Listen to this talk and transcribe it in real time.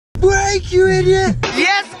Break, you idiot!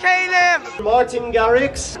 Yes, Caleb! Martin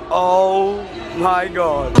Garrix. Oh my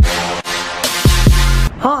god.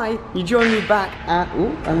 Hi, you joined me back at, I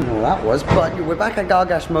don't know what that was, but we're back at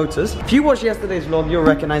Gargash Motors. If you watched yesterday's vlog, you'll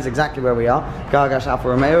recognize exactly where we are. Gargash Alfa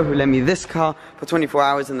Romeo, who lent me this car for 24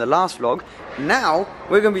 hours in the last vlog. Now,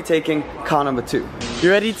 we're gonna be taking car number 2.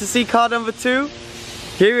 You ready to see car number 2?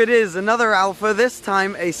 Here it is, another Alfa, this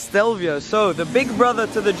time a Stelvio. So, the big brother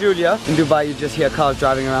to the Giulia. In Dubai, you just hear cars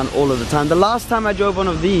driving around all of the time. The last time I drove one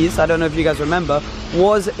of these, I don't know if you guys remember,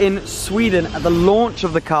 was in Sweden at the launch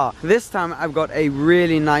of the car. This time, I've got a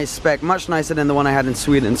really nice spec, much nicer than the one I had in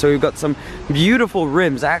Sweden. So we've got some beautiful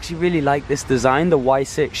rims. I actually really like this design, the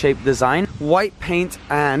Y6 shaped design. White paint,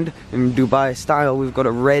 and in Dubai style, we've got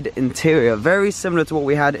a red interior. Very similar to what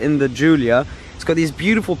we had in the Giulia. It's got these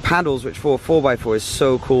beautiful paddles, which for a 4x4 is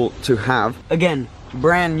so cool to have. Again,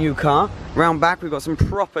 brand new car. Round back, we've got some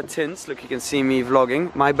proper tints. Look, you can see me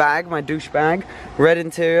vlogging. My bag, my douche bag. Red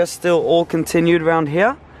interior, still all continued around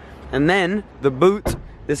here. And then, the boot.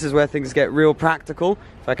 This is where things get real practical.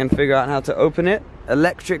 If I can figure out how to open it.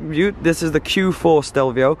 Electric boot. This is the Q4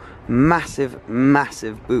 Stelvio. Massive,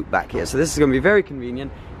 massive boot back here. So this is going to be very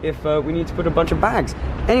convenient if we need to put a bunch of bags.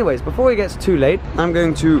 Anyways, before it gets too late, I'm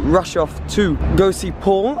going to rush off to go see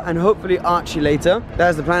Paul and hopefully Archie later.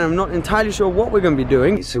 That's the plan. I'm not entirely sure what we're going to be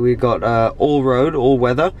doing. So we've got all road, all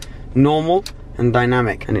weather, normal and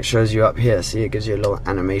dynamic. And it shows you up here. See, it gives you a little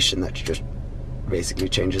animation that just basically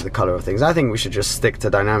changes the color of things. I think we should just stick to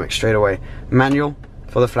dynamic straight away. Manual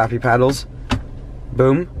for the flappy paddles.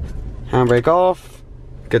 Boom. Handbrake off.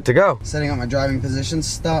 Good to go. Setting up my driving position,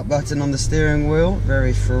 start button on the steering wheel,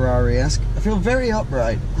 very Ferrari-esque. I feel very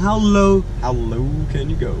upright. How low can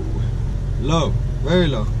you go? Low, very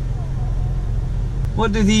low.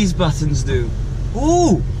 What do these buttons do?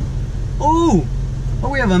 Ooh, ooh. Oh,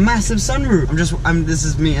 we have a massive sunroof. This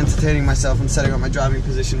is me entertaining myself and setting up my driving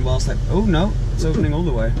position whilst oh no, it's opening all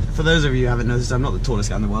the way. For those of you who haven't noticed, I'm not the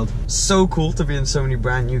tallest guy in the world. So cool to be in so many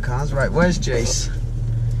brand new cars. Right, where's Jace?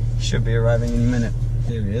 He should be arriving in a minute.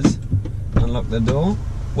 Here he is. Unlock the door.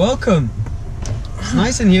 Welcome. It's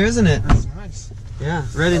nice in here, isn't it? That's nice. Yeah,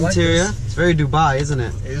 red interior. It's very Dubai, isn't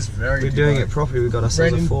it? It is very We're Dubai. doing it properly. We've got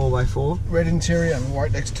ourselves a 4x4. Red interior and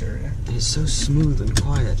white exterior. And it's so smooth and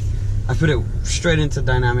quiet. I put it straight into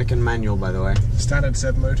dynamic and manual, by the way. Standard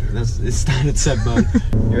SEB mode. It's standard SEB mode.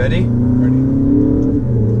 You ready? Ready.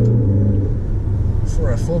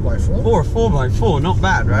 For a 4x4? For a 4x4, not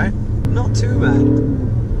bad, right? Not too bad.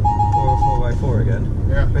 For a 4x4 again.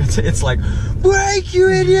 Yeah. It's like, break, you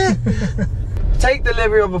idiot! Take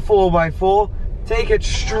delivery of a 4x4, take it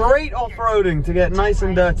straight off-roading to get nice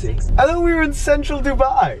and dirty. I thought we were in central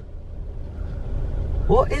Dubai.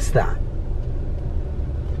 What is that?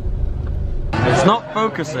 It's not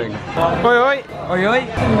focusing. Oi oi! Oi oi!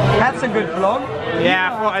 That's a good vlog. Yeah,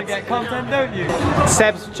 you I thought I'd get content, don't you?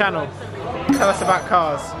 Seb's channel. Tell us about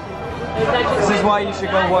cars. This is why you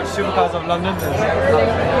should go watch Supercars of London. There's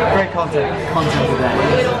great content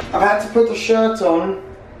today. I've had to put the shirt on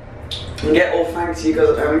and get all fancy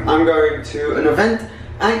because I'm going to an event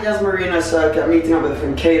at Yas Marina Circuit. I'm meeting up with a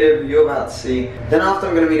friend Caleb, who you're about to see. Then after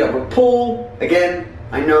I'm going to meet up with Paul. Again,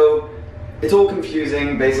 I know it's all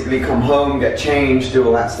confusing. Basically come home, get changed, do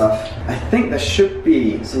all that stuff. I think there should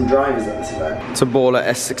be some drivers at this event. It's a baller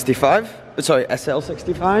S65. Sorry,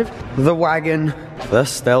 SL65, the wagon, the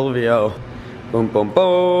Stelvio. Boom, boom,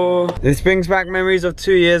 boom. This brings back memories of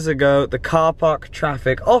 2 years ago, the car park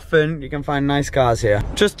traffic. Often, you can find nice cars here.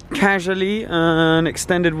 Just casually, an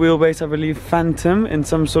extended wheelbase, I believe, Phantom, in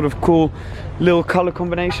some sort of cool little color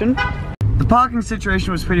combination. The parking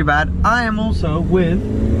situation was pretty bad. I am also with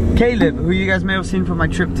Caleb, who you guys may have seen from my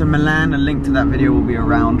trip to Milan. A link to that video will be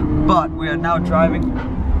around. But we are now driving,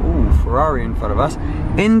 ooh, Ferrari in front of us,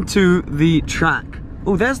 into the track.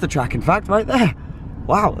 Oh, there's the track, in fact, right there.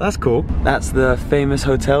 Wow, that's cool. That's the famous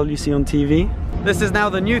hotel you see on TV. This is now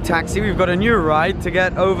the new taxi. We've got a new ride to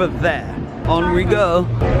get over there. On we go.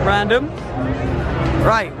 Random.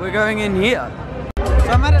 Right, we're going in here. So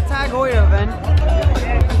I'm at a Tag Heuer event.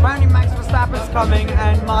 Apparently Max Verstappen's coming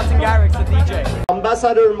and Martin Garrix, the DJ.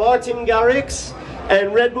 Ambassador Martin Garrix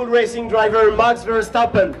and Red Bull Racing driver Max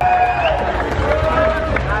Verstappen.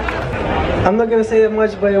 I'm not gonna say that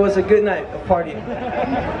much, but it was a good night, a party.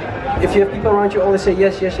 If you have people around you always say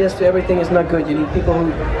yes, yes, yes to everything, is not good. You need people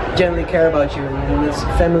who genuinely care about you, and it's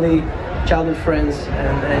family, childhood friends,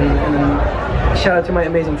 and shout out to my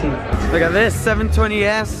amazing team. Look at this,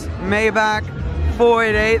 720S, Maybach,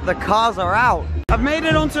 488, the cars are out. I've made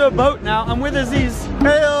it onto a boat now. I'm with Aziz.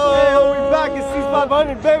 Hey-o, we're back. It's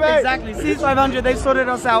C500, baby. Exactly, C500. They sorted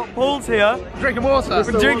us out. Paul's here. Drinking water.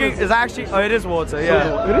 We're drinking. It's actually. Oh, it is water.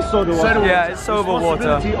 Yeah. It is soda water. Yeah, it's sober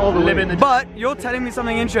water. All the way. But you're telling me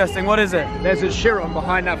something interesting. What is it? There's a Chiron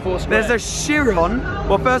behind that Foursquare. There's a Chiron.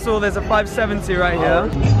 Well, first of all, there's a 570 right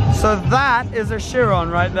here. So that is a Chiron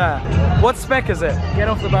right there. What spec is it? Get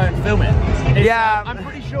off the boat and film it. Yeah. I'm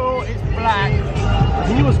pretty sure it's black I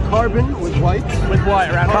think it was carbon with white. with white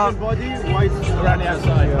around Carbon body, white around the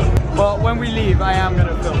outside. Well, when we leave, I am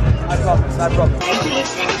gonna film it. I promise. I promise.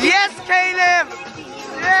 Yes, Caleb!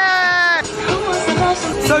 Yeah!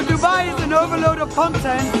 So Dubai is an overload of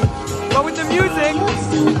content, but with the music,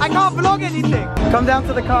 I can't vlog anything. Come down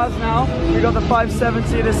to the cars now. We got the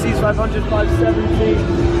 570, the C500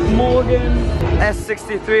 570, Morgan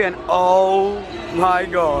S63, and oh my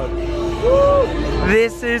god.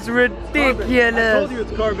 This is ridiculous. I told you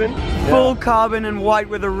it's carbon. Full carbon and white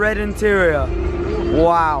with a red interior.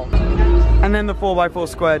 Wow. And then the 4x4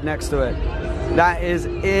 squared next to it. That is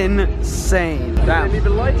insane. Damn. They leave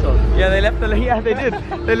the lights on. Yeah, they left the they did.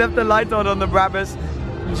 They left the light on the Brabus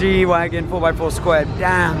G-Wagon 4x4 squared.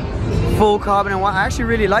 Damn. Full carbon and white. I actually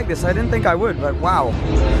really like this. I didn't think I would, but wow.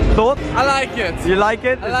 Thoughts? I like it. You like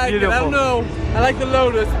it? I like Beautiful. it. I don't know. I like the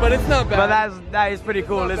Lotus, but it's not bad. But that is pretty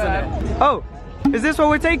cool, not isn't bad. it? Oh, is this what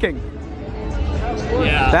we're taking?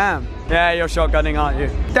 Yeah. Damn. Yeah, you're shotgunning, aren't you?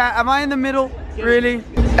 Am I in the middle? Really?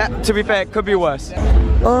 To be fair, it could be worse.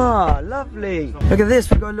 Oh, lovely. Look at this.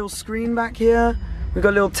 We've got a little screen back here. We've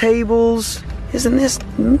got little tables. Isn't this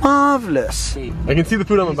marvelous? I can see the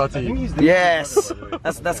food I'm about to eat. Yes.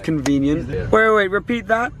 That's convenient. Wait, repeat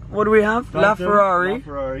that. What do we have? La Ferrari,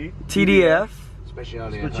 TDF,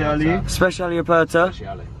 Speciale Aperta,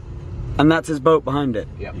 and that's his boat behind it.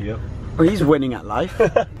 Yep. Oh, he's winning at life.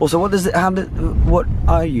 Also, what does it have? What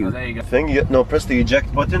are you? Oh, there you go. Thing, no, press the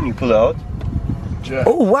eject button, you pull it out.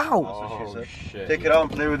 Oh wow! Oh, shit. Take it out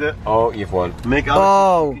and play with it. Oh, you've won. Make Alex.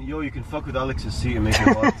 Oh. You can fuck with Alex's seat and make it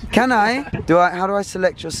hot. Can I? How do I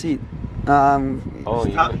select your seat? Oh,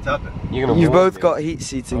 Tap it. you're gonna You've warm both it. got heat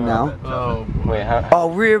seating now. Oh, wait, how?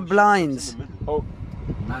 Oh, rear blinds. Oh,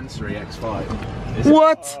 Mansory X5.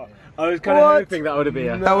 What? I was kind of hoping that would have been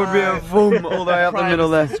a... That would be a boom all the way up the middle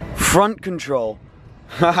there. Front control.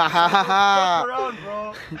 Around,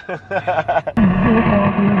 bro.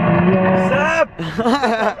 Zap!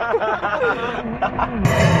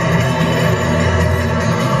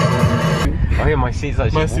 Oh yeah, my seat's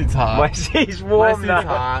actually... My seat's hot. My seat's warm now.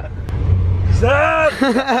 hot.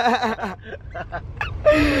 Zap!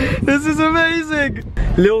 This is amazing!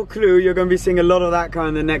 Little clue, you're going to be seeing a lot of that car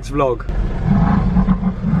in the next vlog.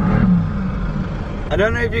 I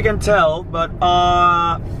don't know if you can tell, but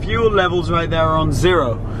our fuel levels right there are on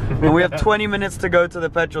 0. And we have 20 minutes to go to the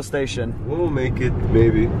petrol station. We'll make it,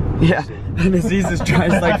 maybe. Yeah, and Aziz is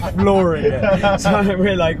trying, like flooring it. So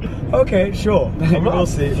we're like, okay, sure. We'll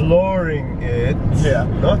see. Flooring it. Yeah,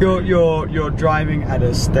 you're driving at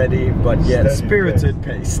a steady but yet Steady spirited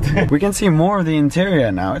pace. We can see more of the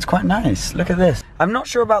interior now. It's quite nice. Look at this. I'm not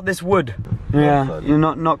sure about this wood. Yeah, you're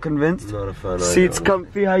not convinced? Not a fan. Seats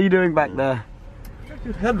comfy. How are you doing back there?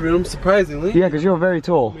 Good headroom, surprisingly. Yeah, because you're very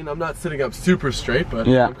tall. I mean, I'm not sitting up super straight, but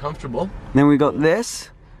Yeah. I'm comfortable. Then we got this.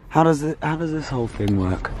 How does this whole thing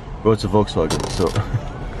work? Bro, it's a Volkswagen, so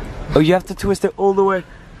Oh, you have to twist it all the way.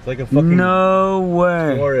 it's like a fucking No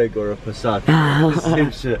way. Touareg or a Passat. Same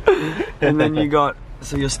shit. And then you got,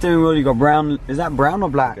 so your steering wheel, you got brown. Is that brown or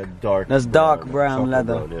black? Like a dark. That's dark brown chocolate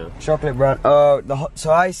leather. brown, yeah. Chocolate brown. Oh,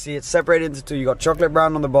 so I see it's separated into two. You got chocolate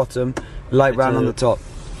brown on the bottom, light brown on the top.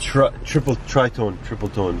 Triple tone.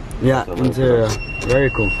 Yeah, interior. Very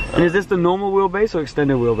cool. And is this the normal wheelbase or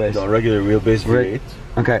extended wheelbase? No, regular wheelbase V8.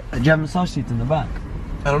 Okay. Do you have massage seats in the back?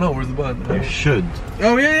 I don't know, where's the button? You should.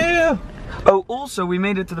 Oh, yeah. Oh, also we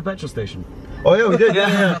made it to the petrol station. Oh yeah, we did.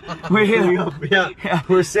 Yeah. We're here. Yeah.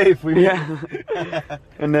 We're safe. Yeah.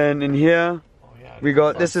 And then in here, we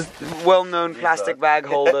got, this is well-known plastic bag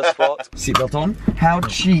holder spot. Seatbelt on. How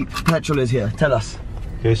cheap petrol is here? Tell us.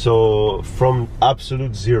 Okay, so from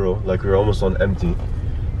absolute zero, like we're almost on empty,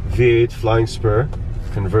 V8 flying spur,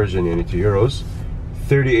 conversion into euros,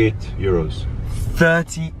 38 euros.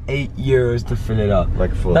 38 euros to fill it up.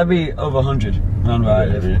 Like full. That'd be over 100 around where I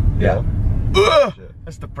live. Yeah. Ugh,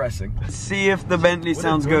 that's depressing. Let's see if the Bentley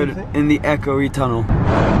sounds good in the echoey tunnel.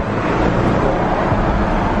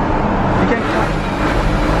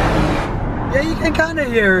 You can kind of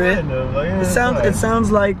hear it. It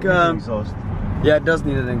sounds like exhaust. yeah, it does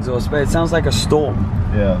need an exhaust, but it sounds like a storm.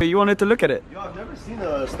 Yeah. You wanted to look at it? Yo, I've never seen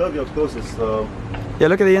a Stavьте up close. It's Yeah,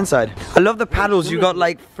 look at the inside. I love the paddles. You got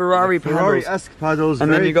like Ferrari paddles. Ferrari-esque paddles.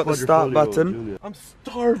 And then you got the start button. Julia. I'm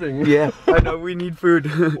starving. Yeah, I know, we need food.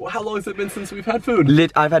 How long has it been since we've had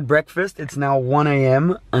food? I've had breakfast. It's now 1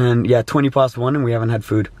 AM and yeah, 20 past 1 and we haven't had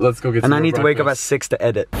food. Let's go get some And I need to wake up at 6 to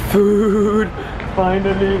edit. Food!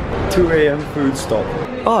 Finally! 2 AM food stop.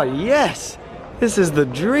 Oh yes! This is the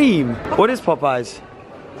dream. What is Popeyes?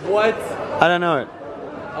 What? I don't know it.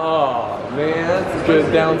 Oh man, that's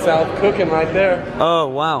good down south cooking right there. Oh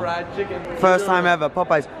wow. Fried chicken. First time ever,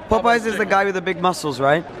 Popeyes. Popeyes is the guy with the big muscles,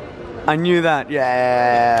 right? I knew that,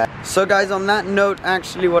 yeah. So guys, on that note,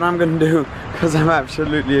 actually what I'm gonna do, because I'm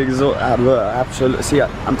absolutely exhausted, see,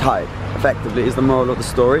 I'm tired, effectively, is the moral of the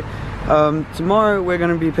story. Tomorrow we're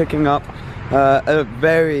gonna be picking up a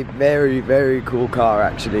very, very, very cool car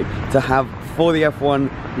actually, to have for the F1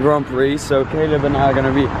 Grand Prix. So Caleb and I are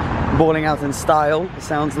gonna be balling out in style, it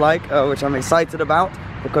sounds like, which I'm excited about,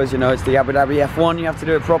 because you know it's the Abu Dhabi F1, you have to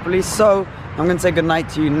do it properly. So I'm gonna say goodnight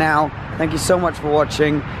to you now. Thank you so much for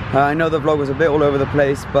watching. I know the vlog was a bit all over the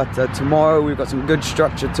place, but tomorrow we've got some good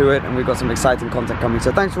structure to it and we've got some exciting content coming.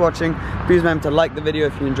 So thanks for watching. Please remember to like the video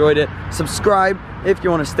if you enjoyed it. Subscribe if you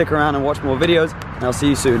want to stick around and watch more videos. And I'll see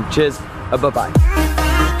you soon. Cheers. Bye-bye.